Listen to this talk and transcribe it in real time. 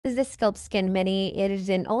This is the SculptSkin Mini. It is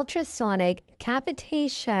an ultrasonic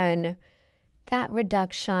cavitation fat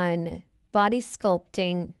reduction body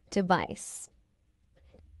sculpting device.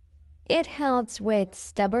 It helps with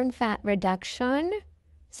stubborn fat reduction,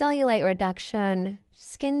 cellulite reduction,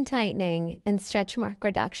 skin tightening, and stretch mark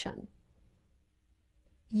reduction.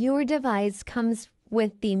 Your device comes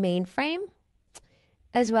with the mainframe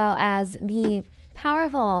as well as the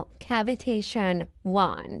powerful cavitation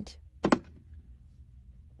wand.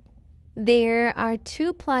 There are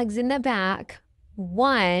two plugs in the back,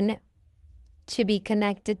 one to be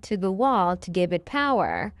connected to the wall to give it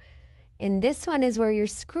power, and this one is where you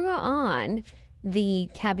screw on the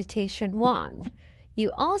cavitation wand.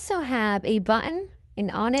 You also have a button, an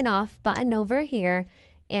on and off button over here,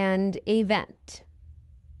 and a vent.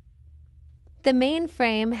 The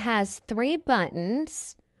mainframe has 3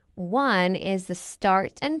 buttons. One is the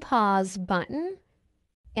start and pause button,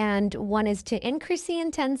 and one is to increase the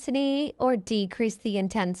intensity or decrease the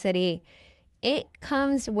intensity. It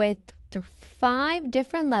comes with 5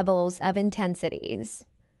 different levels of intensities.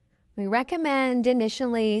 We recommend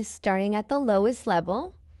initially starting at the lowest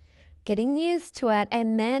level, getting used to it,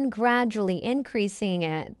 and then gradually increasing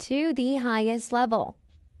it to the highest level.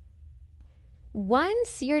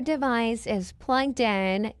 Once your device is plugged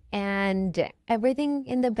in and everything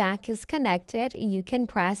in the back is connected, you can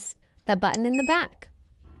press the button in the back.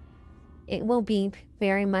 It will beep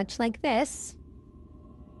very much like this.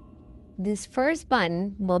 This first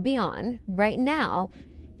button will be on. Right now,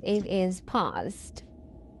 it is paused.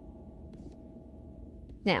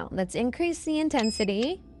 Now, let's increase the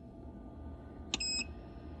intensity.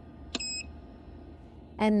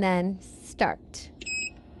 And then start.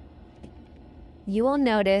 You will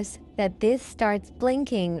notice that this starts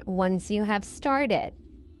blinking once you have started.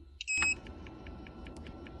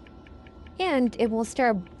 And it will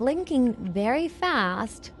start blinking very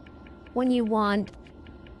fast when you want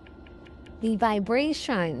the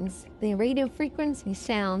vibrations, the radio frequency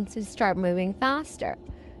sounds to start moving faster.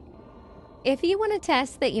 If you want to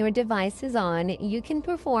test that your device is on, you can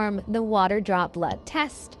perform the water droplet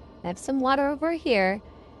test. I have some water over here,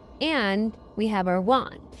 and we have our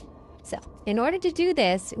wand. So, in order to do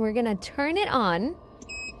this, we're going to turn it on,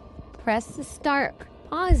 press the start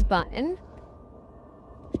pause button,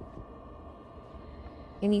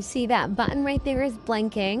 and you see that button right there is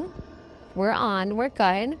blinking. We're on, we're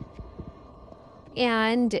good.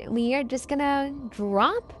 And we are just gonna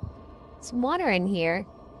drop some water in here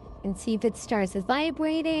and see if it starts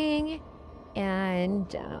vibrating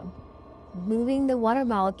and moving the water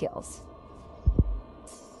molecules.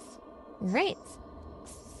 Right.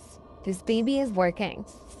 This baby is working.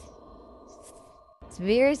 It's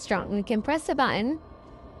very strong. We can press the button,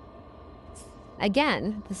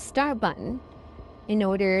 again, the start button, in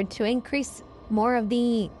order to increase more of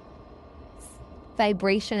the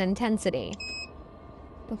vibration intensity.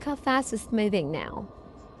 Look how fast it's moving now.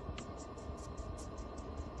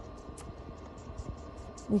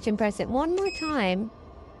 We can press it one more time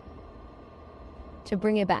to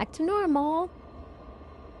bring it back to normal.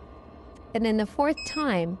 And then the 4th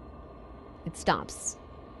time, it stops.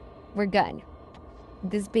 We're good.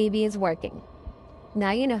 This baby is working.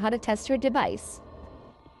 Now you know how to test your device.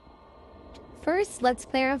 First, let's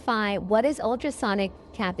clarify what is ultrasonic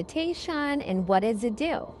cavitation and what does it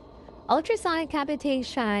do. Ultrasonic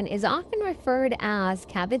cavitation is often referred as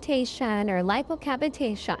cavitation or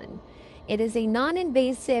lipocavitation. It is a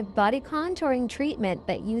non-invasive body contouring treatment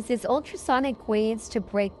that uses ultrasonic waves to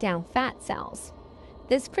break down fat cells.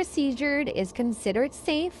 This procedure is considered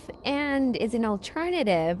safe and is an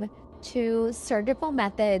alternative to surgical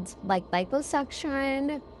methods like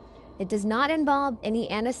liposuction. It does not involve any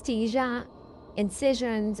anesthesia,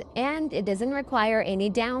 incisions, and it doesn't require any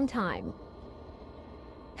downtime.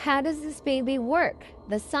 How does this baby work?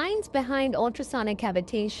 The science behind ultrasonic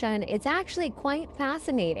cavitation is actually quite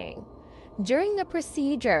fascinating. During the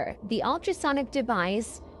procedure, the ultrasonic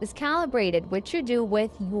device is calibrated, which you do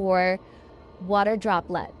with your water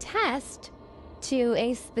droplet test, to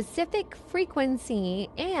a specific frequency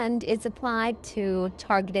and is applied to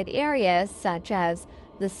targeted areas such as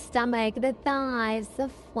the stomach, the thighs, the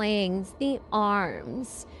flanks, the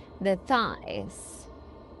arms, the thighs.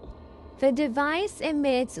 The device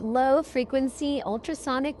emits low-frequency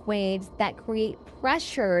ultrasonic waves that create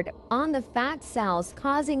pressure on the fat cells,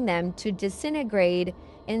 causing them to disintegrate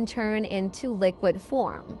and turn into liquid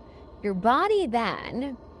form. Your body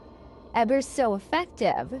then, ever so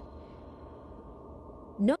effective,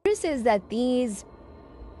 notices that these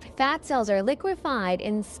fat cells are liquefied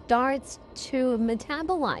and starts to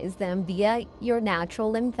metabolize them via your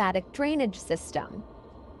natural lymphatic drainage system.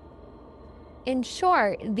 In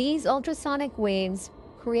short, these ultrasonic waves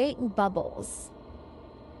create bubbles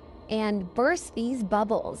and burst these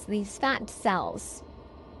bubbles, these fat cells.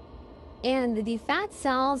 And the fat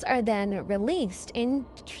cells are then released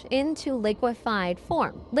into liquid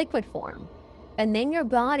form. And then your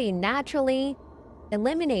body naturally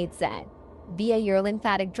eliminates it via your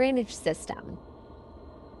lymphatic drainage system.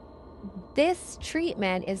 This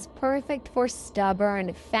treatment is perfect for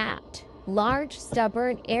stubborn fat, large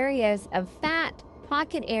stubborn areas of fat,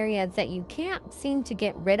 pocket areas that you can't seem to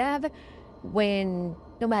get rid of when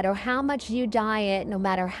no matter how much you diet, no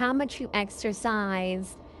matter how much you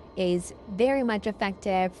exercise, is very much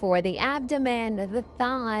effective for the abdomen, the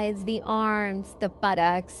thighs, the arms, the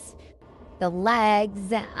buttocks, the legs,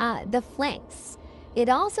 the flanks. It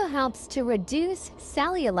also helps to reduce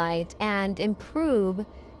cellulite and improve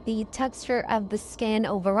the texture of the skin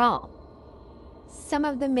overall. Some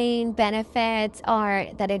of the main benefits are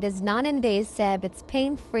that it is non-invasive, it's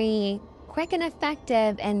pain-free, quick and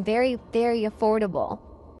effective, and very, very affordable.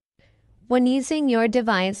 When using your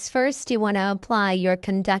device, first you want to apply your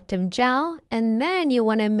conductive gel, and then you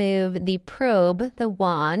want to move the probe, the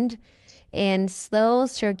wand, in slow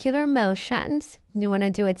circular motions. You want to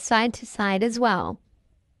do it side to side as well.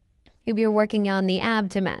 If you're working on the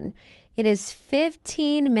abdomen, it is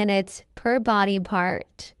 15 minutes per body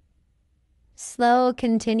part. Slow,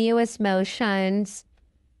 continuous motions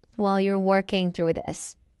while you're working through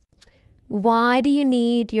this. Why do you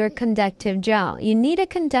need your conductive gel? You need a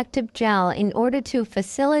conductive gel in order to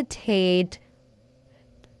facilitate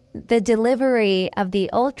the delivery of the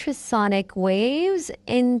ultrasonic waves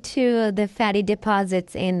into the fatty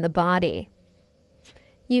deposits in the body.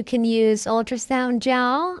 You can use ultrasound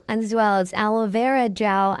gel as well as aloe vera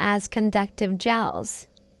gel as conductive gels.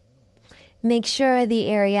 Make sure the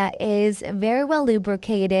area is very well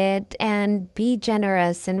lubricated and be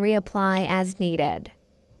generous and reapply as needed.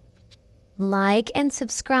 Like and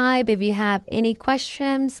subscribe. If you have any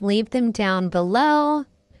questions, leave them down below.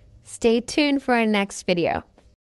 Stay tuned for our next video.